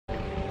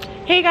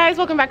Hey guys,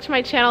 welcome back to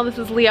my channel. This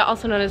is Leah,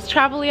 also known as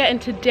TRAVELEAH, and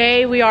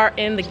today we are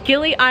in the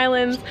GILI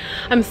Islands.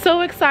 I'm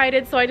so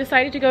excited, so I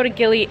decided to go to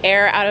GILI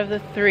Air out of the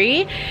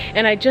 3,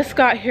 and I just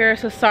got here,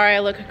 so sorry I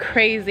look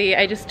crazy.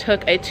 I just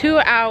took a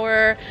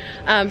 2-hour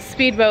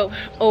speedboat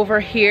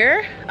over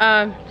here.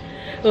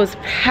 It was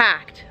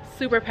packed,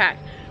 super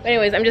packed. But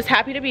anyways, I'm just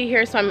happy to be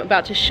here, so I'm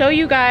about to show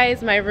you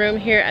guys my room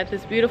here at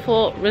this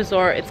beautiful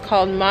resort. It's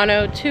called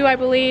Mono 2, I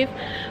believe.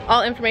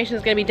 All information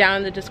is going to be down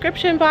in the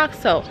description box,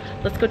 so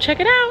let's go check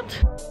it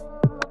out.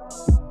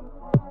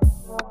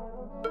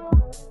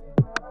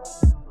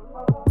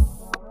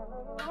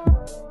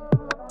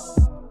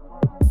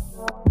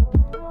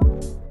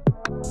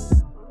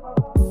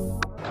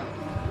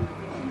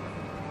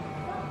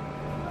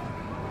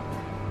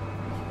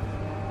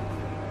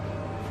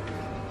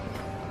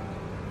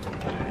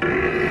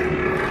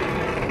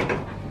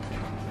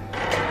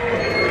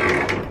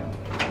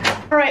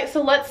 Alright,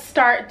 so let's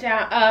start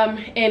down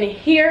in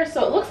here.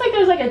 So it looks like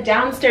there's like a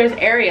downstairs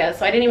area,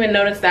 so I didn't even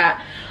notice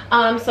that.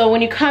 So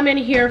when you come in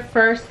here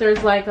first,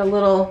 there's like a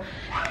little,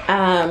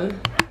 I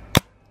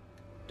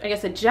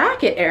guess a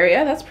jacket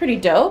area. That's pretty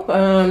dope.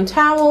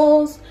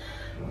 Towels,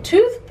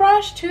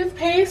 toothbrush,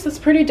 toothpaste. That's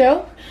pretty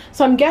dope.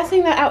 So I'm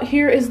guessing that out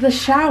here is the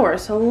shower.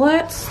 So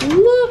let's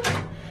look.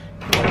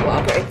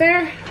 Walk right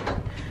there.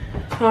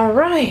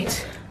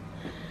 Alright.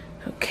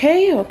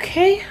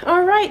 Okay,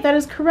 all right, that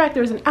is correct.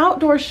 There's an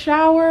outdoor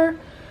shower.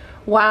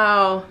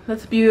 Wow,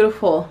 that's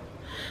beautiful.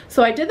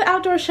 So I did the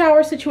outdoor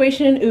shower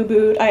situation in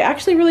Ubud. I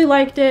actually really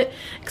liked it,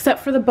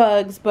 except for the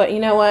bugs, but you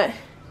know what?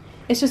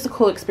 It's just a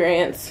cool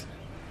experience.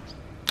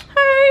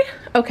 Hi.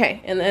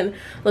 Okay, and then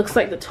looks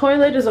like the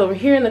toilet is over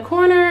here in the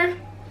corner.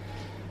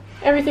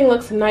 Everything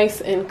looks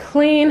nice and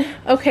clean.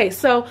 Okay,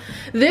 so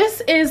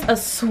this is a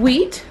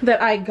suite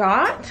that I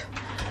got.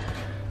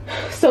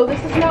 So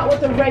this is not what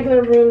the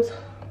regular rooms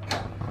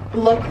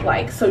look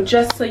like, so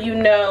just so you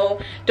know,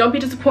 don't be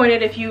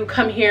disappointed if you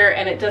come here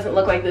and it doesn't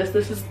look like this.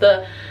 This is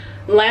the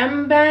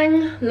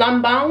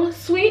Lambang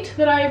suite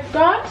that I've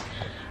got.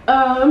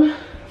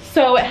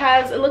 So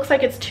it looks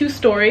like it's 2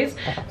 stories,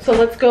 so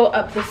let's go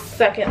up the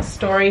 2nd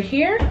story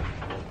here.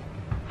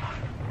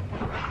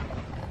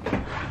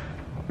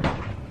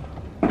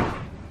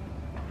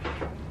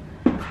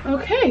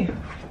 Okay,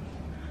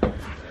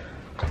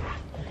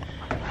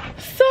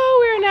 so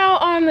we're now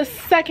on the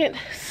 2nd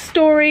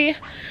story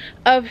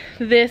of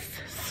this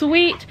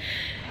suite.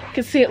 You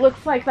can see it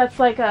looks like that's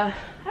like a,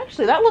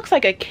 actually that looks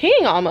like a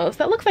king almost.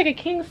 That looks like a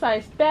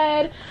king-size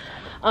bed.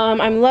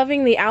 I'm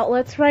loving the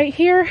outlets right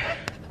here.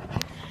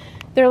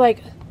 They're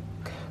like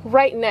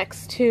right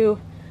next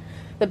to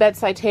the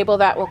bedside table.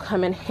 That will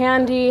come in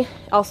handy.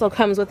 Also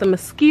comes with a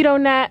mosquito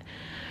net,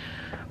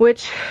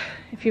 which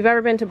if you've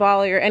ever been to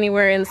Bali or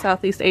anywhere in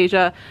Southeast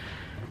Asia,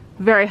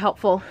 very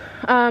helpful.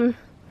 Comes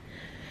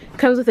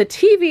with a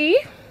TV.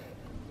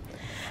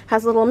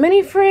 Has a little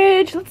mini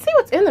fridge. Let's see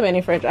what's in the mini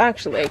fridge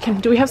actually.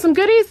 Do we have some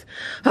goodies?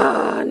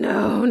 Oh,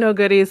 no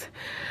goodies.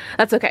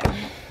 That's okay.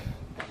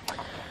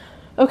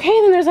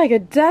 Okay, then there's like a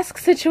desk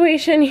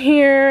situation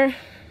here.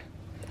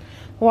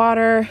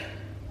 Water,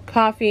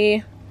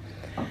 coffee,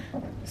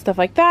 stuff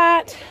like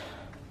that.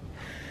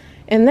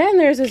 And then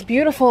there's this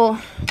beautiful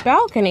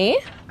balcony.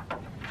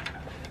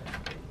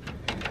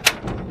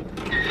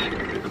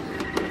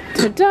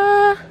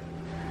 Ta-da!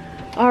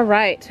 All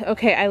right,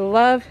 okay, I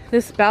love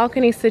this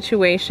balcony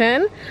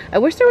situation. I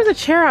wish there was a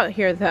chair out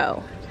here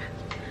though.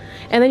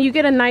 And then you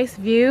get a nice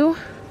view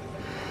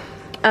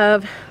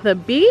of the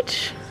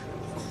beach,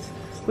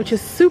 which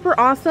is super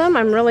awesome.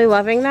 I'm really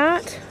loving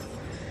that.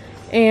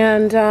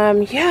 And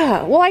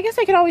yeah, well, I guess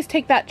I could always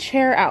take that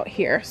chair out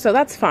here, so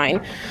that's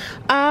fine.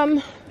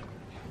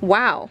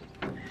 Wow.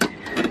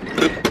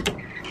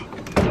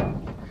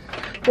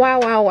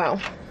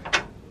 Wow.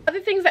 Other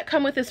things that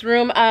come with this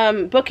room,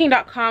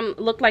 booking.com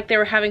looked like they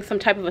were having some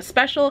type of a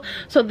special,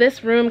 so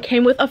this room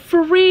came with a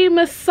free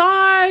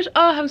massage.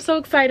 Oh, I'm so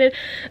excited.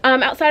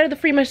 Outside of the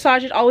free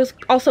massage, it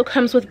also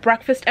comes with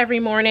breakfast every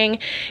morning,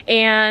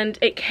 and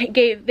they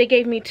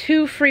gave me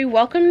 2 free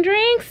welcome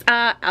drinks.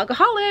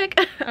 Alcoholic.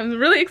 I'm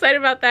really excited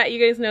about that.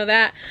 You guys know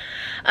that.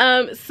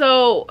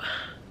 So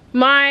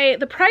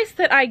the price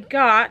that I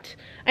got,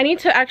 I need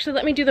to actually,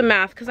 let me do the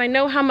math because I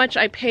know how much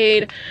I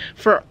paid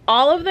for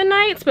all of the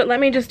nights, but let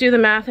me just do the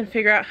math and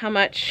figure out how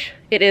much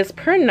it is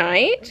per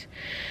night.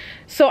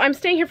 So I'm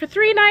staying here for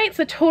 3 nights.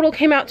 The total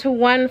came out to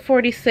 $146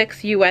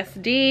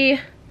 USD.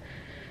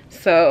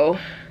 So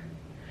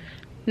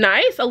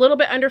nice, a little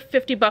bit under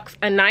 50 bucks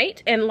a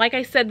night. And like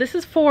I said, this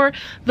is for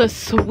the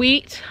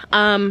suite,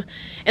 and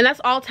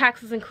that's all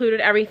taxes included,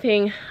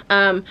 everything.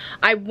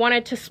 I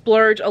wanted to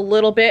splurge a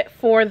little bit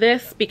for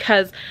this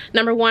because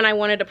number 1, I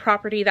wanted a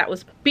property that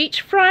was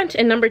beachfront,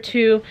 and number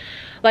 2,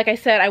 like I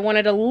said, I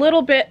wanted a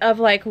little bit of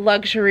like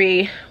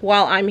luxury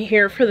while I'm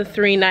here for the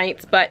 3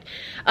 nights. But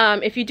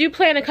if you do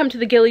plan to come to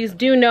the Gilis,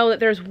 do know that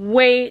there's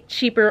way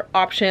cheaper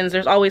options.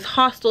 There's always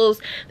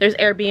hostels, there's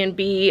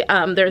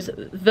Airbnb, there's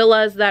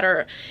villas that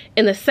are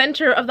in the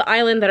center of the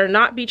island that are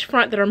not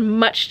beachfront, that are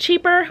much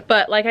cheaper.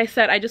 But like I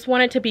said, I just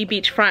wanted to be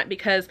beachfront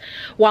because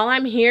while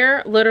I'm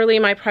here, literally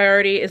my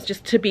priority is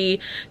just to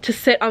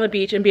sit on the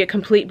beach and be a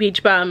complete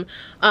beach bum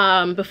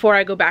before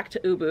I go back to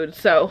Ubud.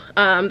 So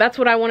that's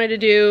what I wanted to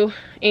do,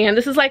 and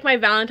this is like my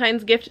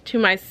Valentine's gift to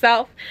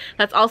myself.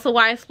 That's also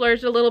why I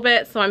splurged a little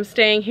bit. So I'm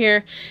staying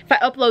here. If I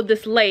upload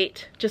this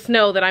late, just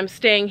know that I'm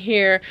staying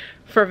here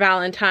for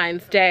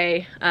Valentine's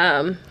Day.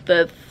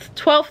 The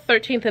 12th,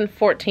 13th, and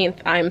 14th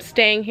I'm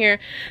staying here.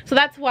 So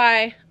that's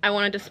why I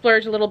wanted to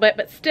splurge a little bit,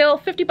 but still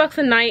 50 bucks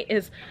a night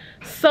is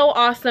so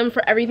awesome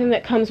for everything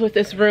that comes with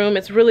this room.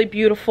 It's really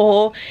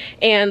beautiful,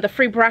 and the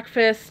free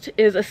breakfast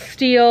is a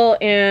steal.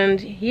 And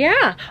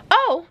yeah,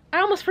 oh, I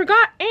almost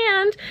forgot,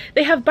 and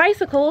they have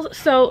bicycles.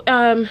 So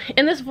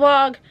in this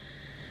vlog,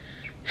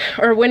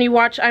 or when you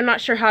watch, I'm not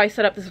sure how I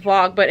set up this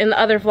vlog, but in the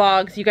other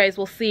vlogs you guys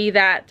will see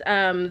that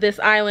this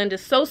island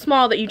is so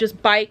small that you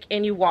just bike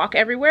and you walk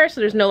everywhere.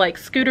 So there's no like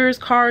scooters,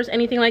 cars,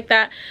 anything like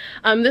that.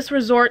 This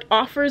resort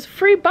offers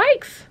free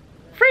bikes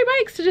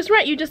to just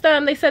rent. You just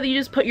they said that you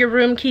just put your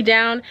room key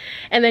down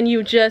and then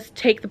you just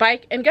take the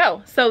bike and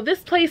go. So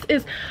this place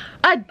is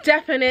a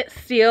definite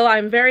steal.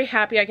 I'm very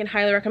happy. I can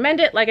highly recommend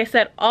it. Like I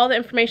said, all the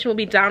information will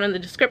be down in the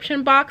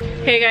description box.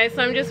 Hey guys,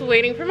 so I'm just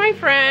waiting for my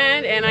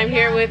friend, and I'm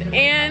here with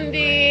Andy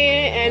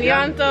and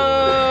Yanto.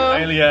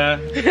 Hi Leah.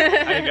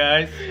 Hi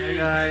guys. Hey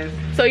guys.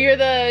 So you're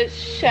the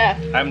chef.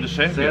 I'm the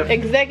chef.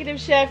 Executive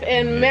chef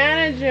and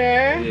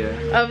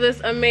manager of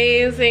this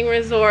amazing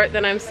resort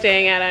that I'm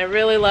staying at. I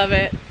really love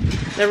it.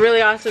 They're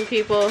really awesome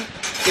people.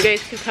 You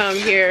guys can come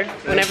here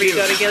whenever you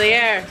go to GILI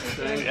Air.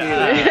 Thank you.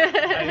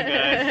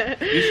 Hi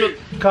guys. You should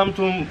come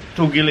to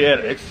GILI Air.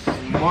 It's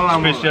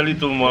especially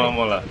to Mola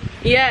Mola.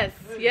 Yes,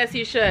 yes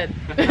you should.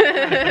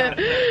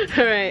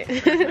 Alright.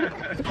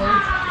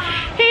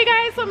 Hey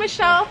guys, so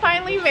Michelle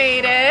finally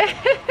made it.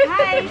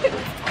 Hi.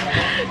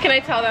 Can I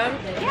tell them?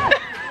 Yeah.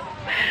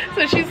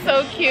 So she's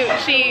so cute.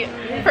 She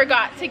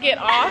forgot to get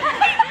off.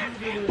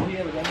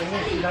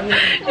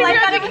 Well, I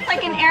thought it was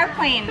like an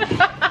airplane.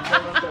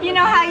 You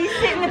know how you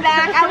sit in the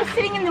back? I was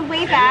sitting in the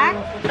way back,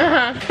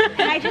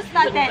 and I just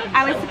thought that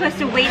I was supposed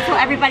to wait till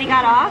everybody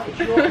got off.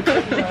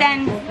 But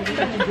then,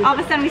 all of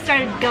a sudden, we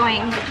started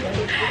going,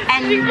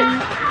 and we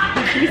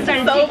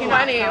started so taking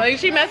funny. off. Like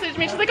she messaged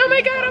me. She's like, "Oh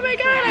my god,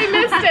 I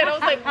missed it." I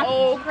was like,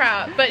 "Oh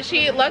crap!" But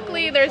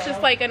luckily, there's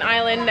just like an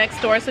island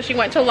next door, so she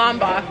went to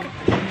Lombok,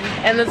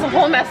 and there's a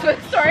whole mess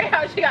with the story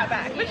how she got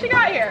back, but she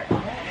got here.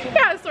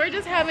 Yeah, so we're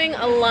just having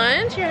a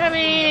lunch. You're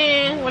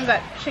having, what is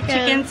that, chicken?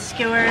 Chicken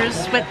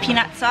skewers with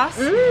peanut sauce.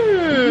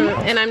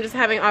 And I'm just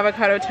having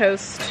avocado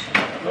toast.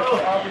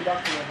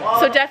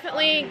 So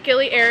definitely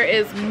GILI Air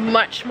is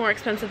much more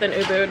expensive than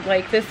Ubud.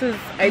 Like this is,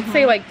 I'd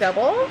say like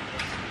double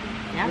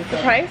the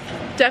price.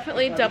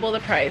 Definitely double the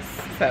price,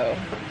 so.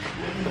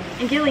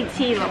 And GILI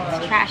tea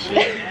looks trashy.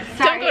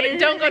 Sorry.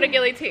 Don't go to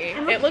GILI tea.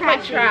 It looked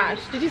like trash.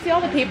 Did you see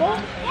all the people?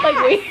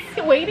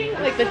 Like waiting?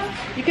 Like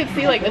you could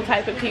see like the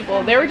type of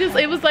people. They were just,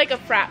 it was like a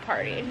frat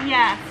party.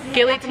 Yes.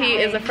 GILI tea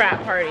is a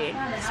frat party.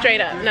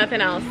 Straight up,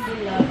 nothing else.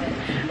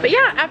 But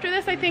yeah, after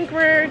this I think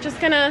we're just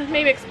gonna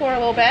maybe explore a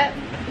little bit.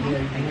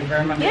 Thank you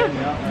very much.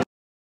 Yeah.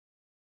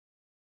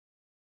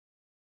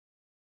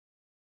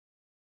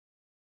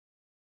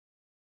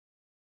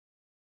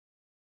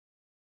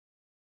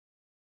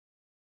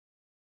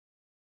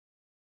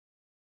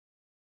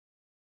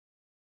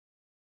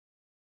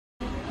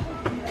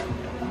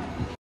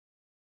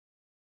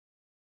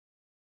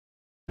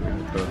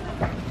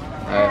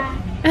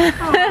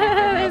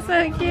 They're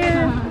so cute.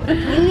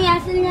 Ini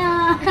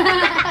hasilnya.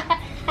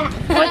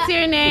 What's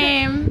your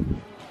name?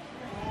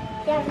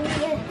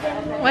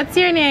 What's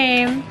your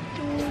name?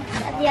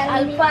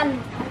 Alpan.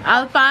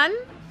 Alpan?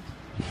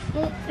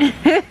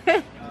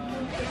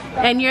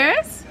 And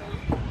yours?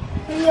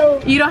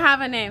 Rio. You don't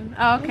have a name.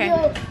 Oh, okay.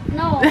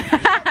 No.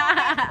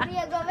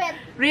 Rio Gobet.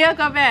 Rio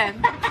Gobet.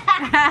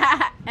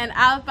 And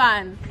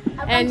Alpan.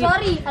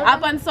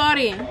 Alpan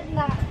Sorry.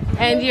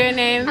 And your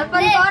name?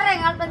 Alpan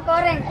Koreng. Alpan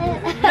Koreng.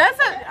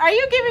 Are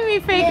you giving me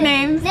fake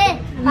names?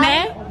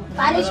 Ne?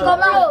 Paris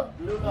Koplo.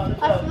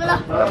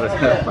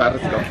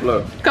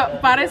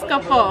 Paris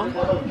Kopo.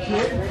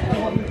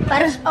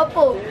 Paris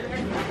Oppo.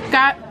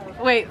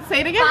 Wait,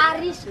 say it again?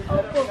 Paris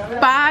Oppo.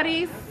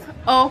 Paris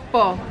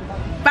Oppo.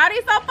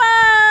 Paris Oppo!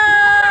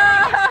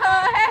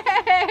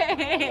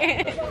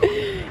 Hey!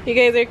 You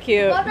guys are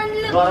cute.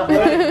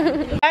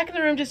 Back in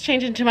the room, just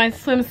changing into my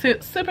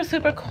swimsuit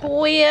super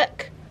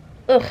quick.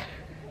 Ugh.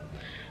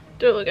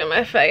 Don't look at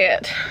my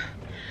faggot.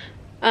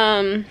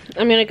 I'm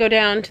gonna go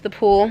down to the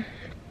pool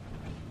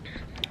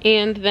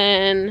and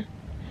then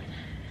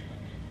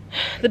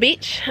the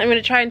beach. I'm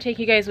gonna try and take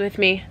you guys with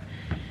me.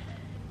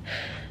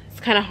 It's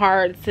kind of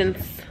hard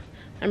since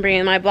I'm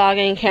bringing my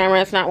vlogging camera.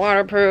 It's not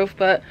waterproof,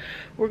 but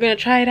we're gonna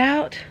try it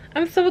out.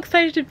 I'm so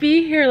excited to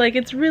be here. Like,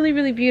 it's really,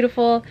 really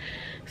beautiful,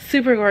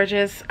 super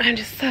gorgeous. I'm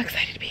just so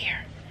excited to be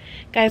here.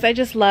 Guys, I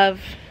just love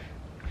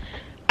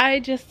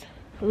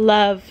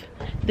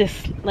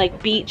this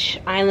like beach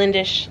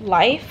islandish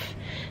life.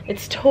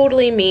 It's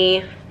totally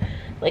me.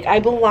 Like, I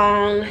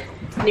belong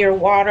near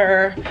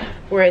water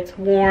where it's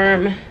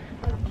warm.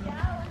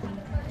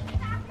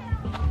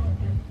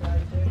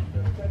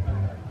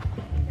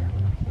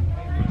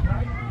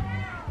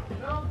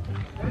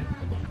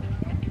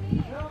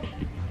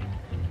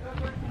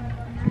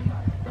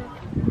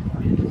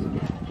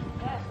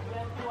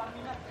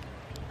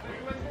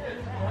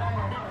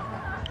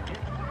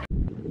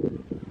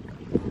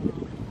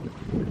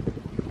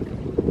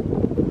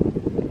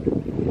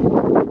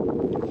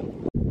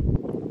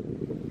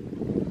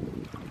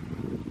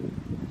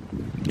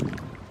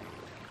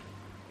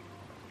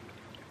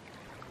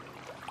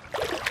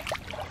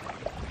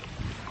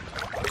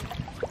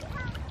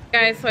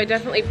 Guys, so I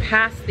definitely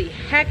passed the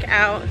heck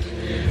out.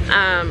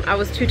 I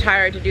was too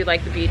tired to do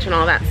like the beach and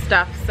all that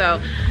stuff,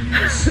 so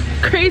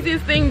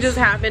craziest thing just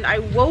happened. I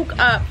woke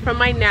up from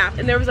my nap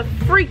and there was a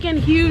freaking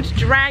huge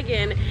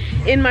dragon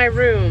in my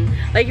room.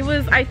 Like, it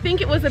was, I think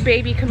it was a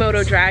baby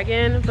Komodo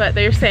dragon, but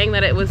they're saying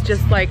that it was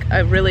just like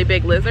a really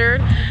big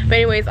lizard. But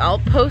anyways, I'll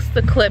post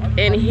the clip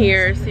in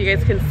here so you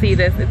guys can see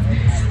this. It's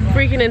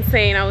freaking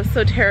insane. I was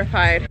so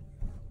terrified.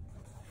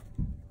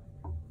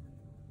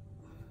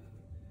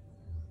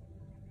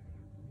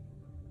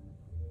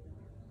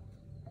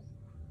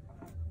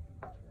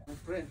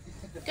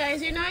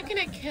 Guys, you're not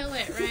gonna kill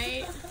it,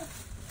 right?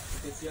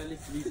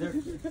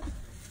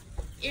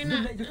 You're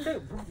not.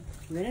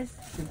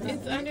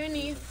 It's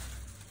underneath.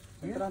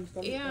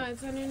 Yeah,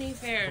 it's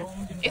underneath there.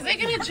 Is it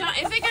gonna jump?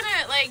 Is it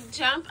gonna like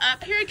jump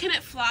up here? Can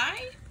it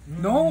fly?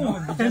 No,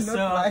 just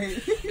fly.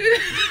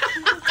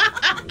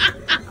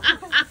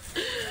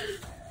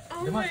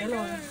 Oh my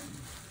god.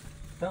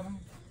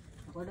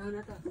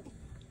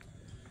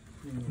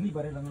 Ini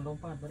bareng dengan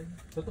lompat bareng.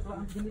 Tutup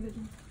lah jendela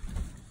tu.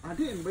 Ada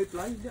yang baik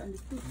fly dia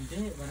itu.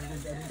 Ini bareng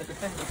ada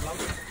terkesan ke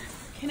laut.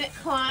 Can it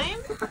climb?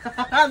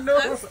 No.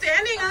 I'm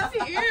standing up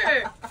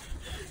here.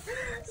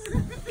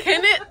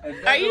 Can it?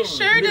 Are you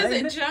sure? Does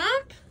it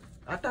jump?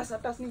 Atas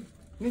ni.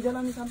 Ni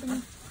jalan ni samping ni.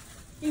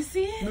 You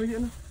see it? No,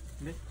 ya no.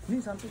 Ni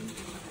samping ni.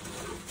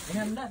 Ini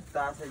anda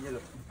tas aja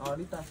lo. Oh,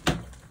 ni tas.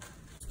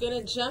 It's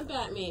gonna jump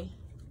at me.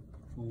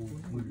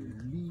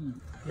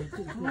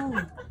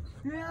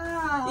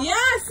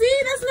 Yeah, see,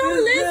 that's not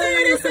a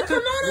lizard. It's a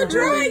Komodo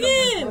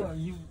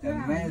dragon.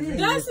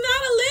 That's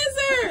not a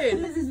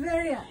lizard.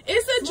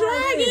 It's a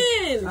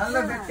dragon.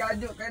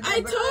 I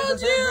told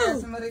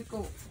you.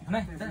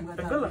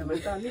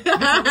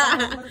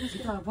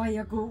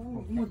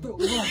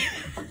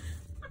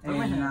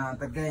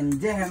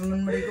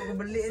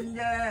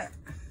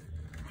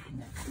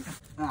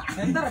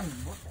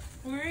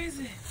 Where is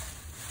it?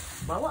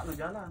 Bawa lo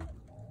jalan.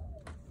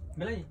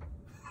 Belai.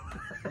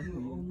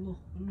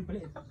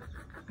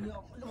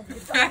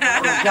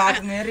 Rojak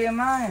sendiri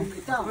mai.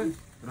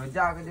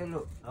 Rojak ke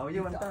dulu. Oh,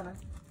 ya mentah lah.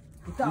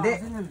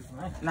 Dek.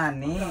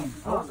 Nani.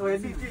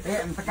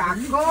 Entek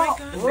aku.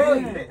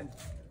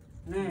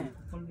 Nih.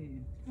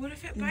 What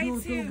if it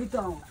bites you?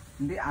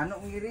 Dek anu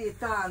ngiri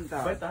itan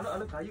ta. Baik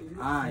anu kayu.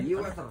 Ah, you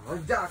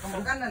rojak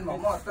kemungkinan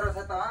mau terus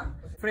atau?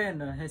 Friend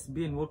has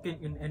been working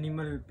in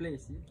animal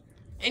place.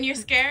 And you're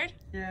scared?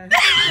 Yeah.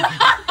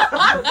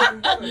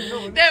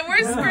 Then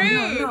we're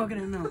screwed.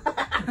 No.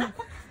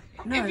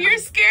 If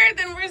you're scared,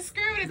 then we're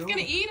screwed. It's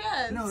gonna eat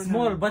us.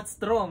 Small but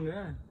strong.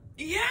 Yeah.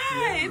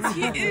 Yeah, it's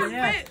huge.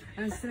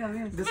 I'm strong.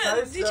 Yeah.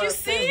 But did you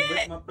see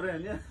it?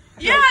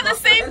 Yeah, the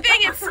same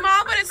thing. It's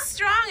small, but it's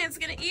strong. It's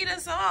gonna eat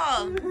us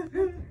all.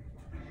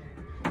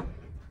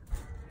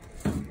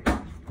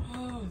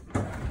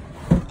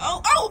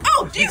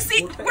 Oh! Do you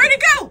see? Where'd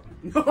it go?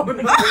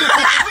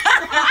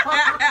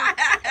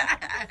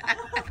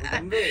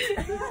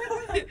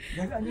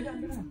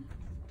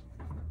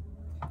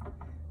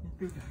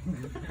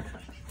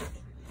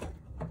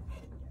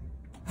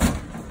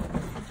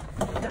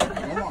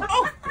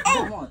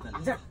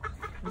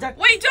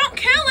 Wait, don't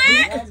kill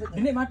it!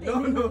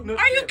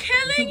 Are you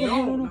killing it?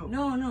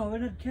 No,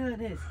 we're not killing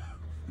this.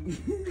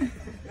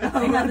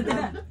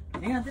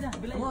 Ingat tidak?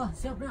 Wah,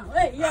 siap dah.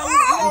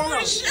 Oh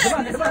shit!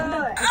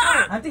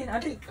 Hati.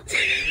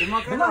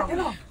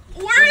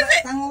 Where is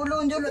it? Tanggung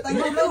ulun dulu.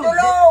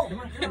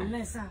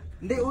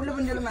 Dek ulun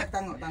pun dulu mak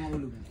tanggung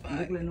ulun.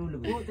 Dek lain ulun.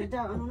 Oh,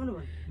 tidak,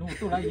 anu. No,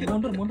 tu lagi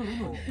mundur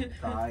dulu.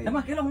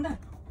 Dah kelong dah.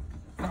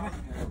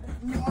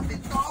 Nanti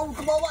tahu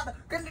ke bawah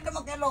kan dia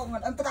mak kelong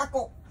antar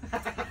aku.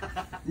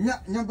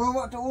 Nya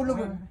bawa tu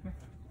ulun.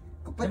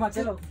 Dah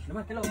kelong.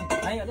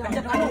 Ayo,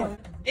 pencet anu.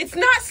 It's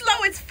not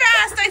slow, it's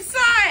fast. I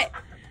saw it.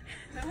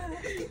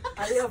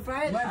 Are you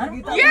afraid?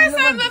 Yes,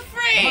 I'm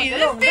afraid.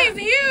 This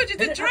thing's huge.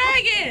 It's a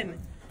dragon.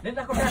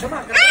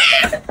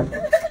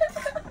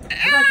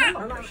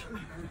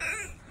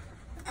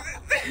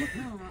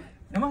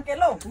 Memang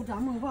kelong.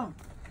 Utama bang.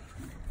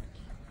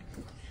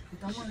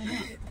 Utama ni.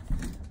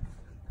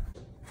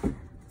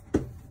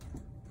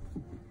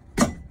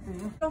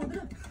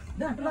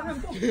 Dah, belakang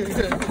tu.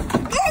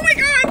 Oh my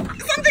god!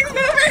 Something's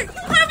moving!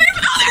 Something's...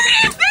 Oh, there it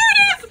is! There it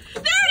is!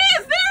 There it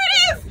is! There it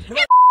is!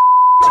 It's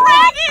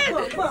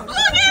dragon!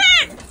 Look at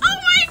it! Oh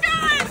my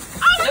god!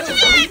 Oh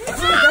shit!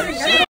 Oh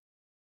shit!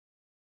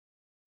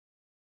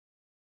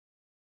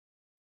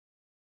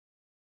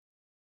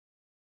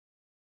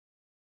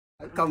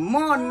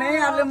 Come on,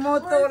 ada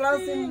motor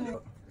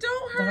langsung.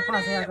 Don't Jangan hurt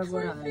lepas saya it, akan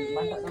poor gua thing.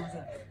 bantak sama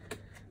saya.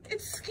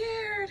 It's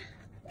scared.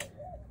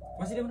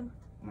 Masih dia mana?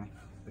 Nah,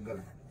 tegal.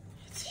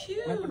 It's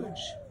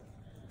huge.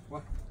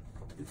 Wah,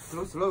 it's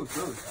slow.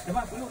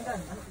 Demak kulun dah,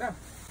 anak dah.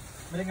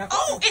 Boleh ngakak.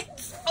 Oh,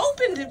 it's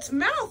opened its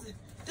mouth.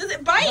 Does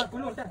it bite? Demak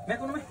kulun dah. Mai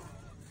kulun mai.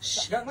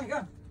 Gang mai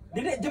gang.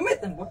 Dia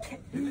jemit kan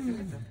bokek.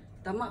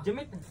 Tamak.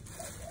 Jemit.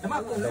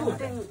 Demak kulun.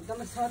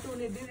 Tamak satu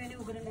ni dia ni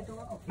bukan dia tu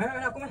aku. Mai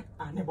aku mai.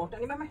 Ah, ni botak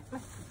ni mai.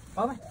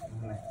 Bawa mai.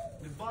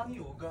 Depan ni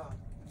yoga.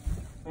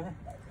 Mai.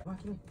 Wah,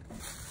 sini.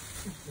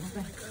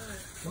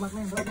 Demak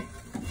mai, bawa.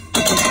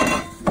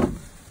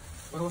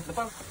 Bawa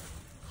depan.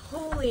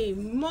 Holy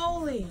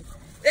moly.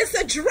 It's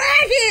a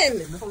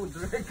dragon!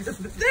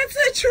 That's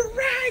a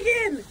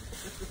dragon!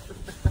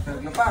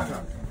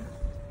 Lepas.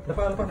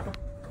 Depan.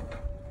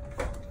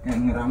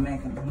 Yang ramai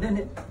kan.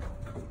 Ni.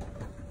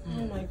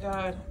 Oh my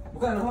god.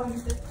 Bukan lawan.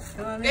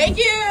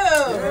 Thank you!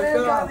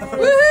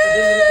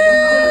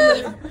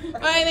 Woohoo!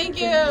 Bye,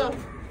 thank you.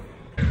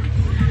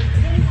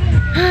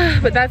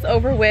 But that's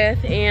over with,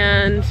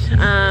 and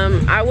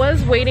I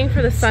was waiting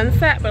for the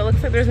sunset, but it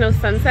looks like there's no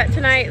sunset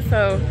tonight,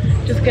 so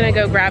just gonna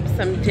go grab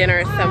some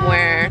dinner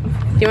somewhere.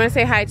 Do you want to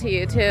say hi to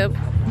YouTube?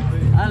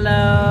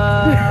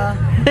 Hello.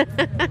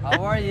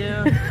 How are you?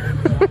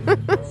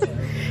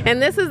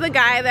 And this is the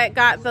guy that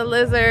got the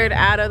lizard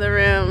out of the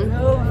room.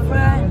 Hello,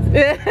 friend.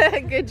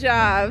 Good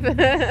job.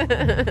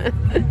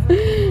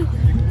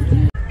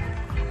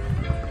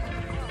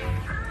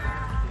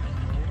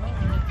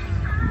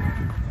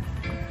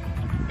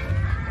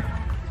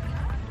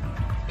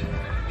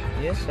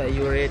 Yes, are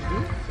you ready?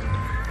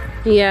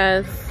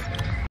 Yes.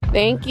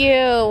 Thank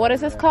you. What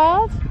is this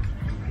called?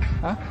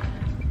 Huh?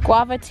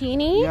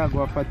 Guavatini? Yeah,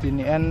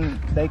 guavatini and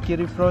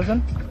daiquiri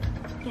frozen.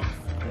 Yes.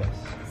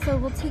 So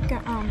we'll take a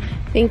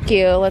Thank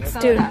you. Let's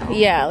do Photo.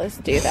 Yeah, let's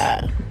do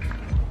that.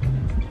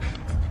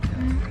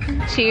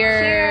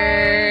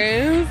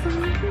 Cheers. Did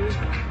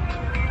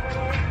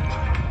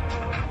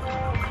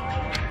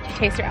you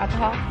taste your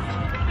alcohol?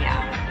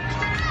 yeah.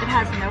 It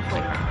has no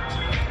flavor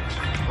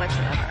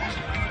whatsoever.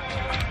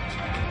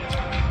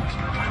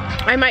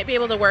 I might be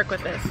able to work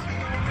with this.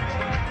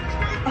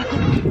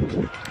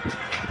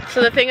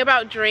 So the thing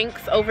about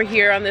drinks over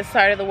here on this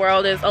side of the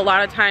world is a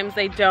lot of times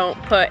they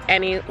don't put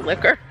any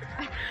liquor.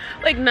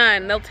 Like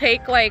none. They'll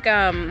take like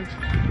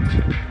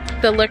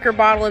the liquor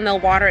bottle and they'll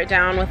water it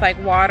down with like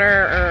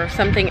water or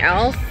something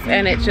else,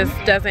 and it just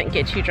doesn't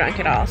get you drunk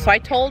at all. So I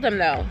told him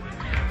though,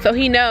 so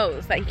he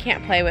knows that he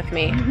can't play with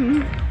me,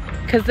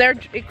 because they're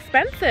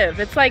expensive.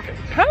 It's like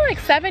probably like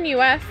 7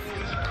 US,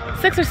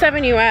 6 or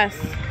 7 US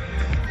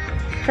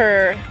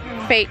for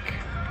fake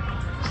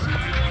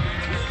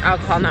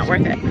alcohol. Not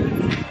worth it.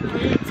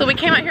 So we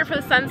came out here for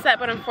the sunset,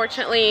 but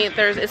unfortunately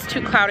it's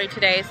too cloudy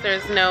today, so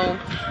there's no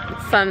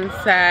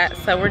sunset.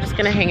 So we're just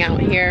gonna hang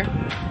out here.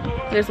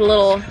 There's a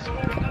little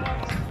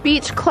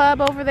beach club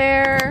over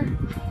there.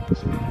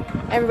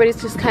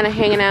 Everybody's just kind of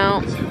hanging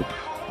out.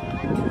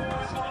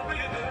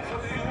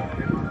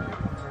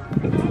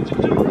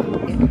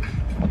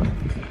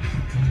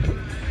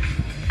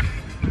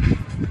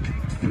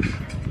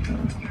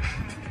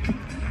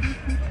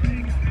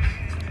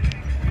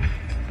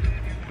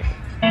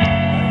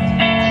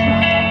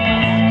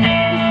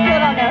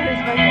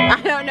 I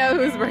don't know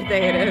whose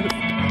birthday it is.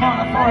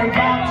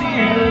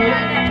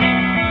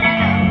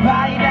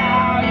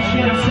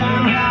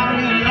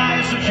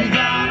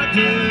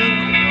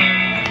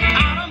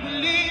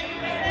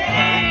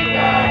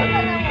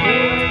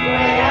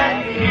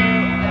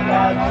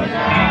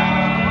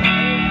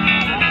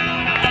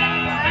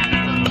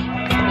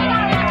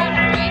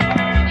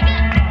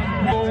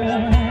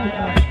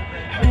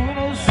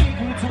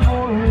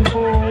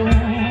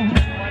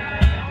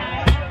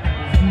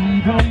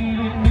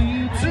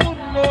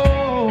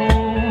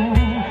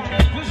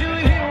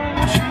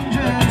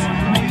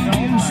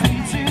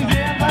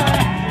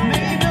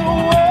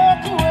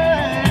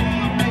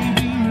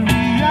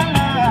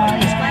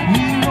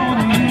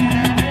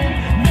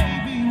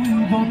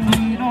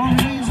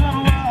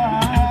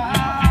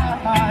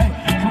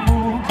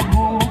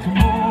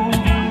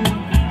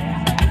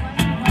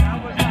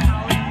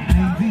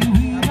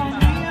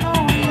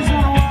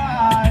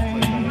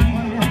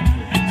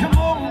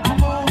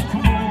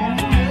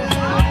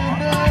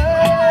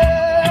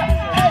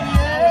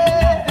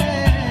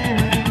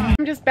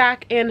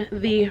 Back in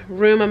the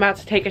room. I'm about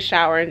to take a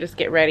shower and just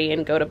get ready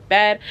and go to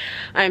bed.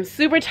 I'm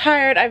super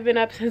tired. I've been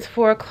up since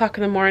 4 o'clock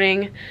in the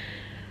morning.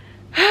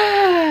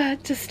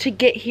 just to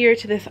get here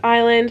to this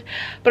island.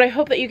 But I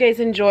hope that you guys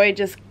enjoyed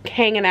just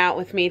hanging out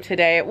with me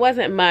today. It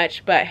wasn't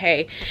much, but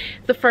hey,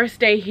 it's the first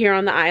day here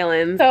on the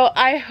island. So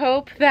I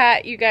hope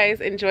that you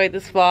guys enjoyed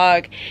this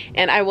vlog,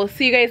 and I will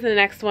see you guys in the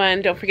next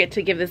one. Don't forget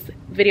to give this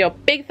video a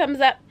big thumbs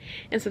up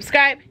and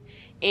subscribe,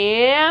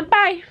 and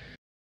bye.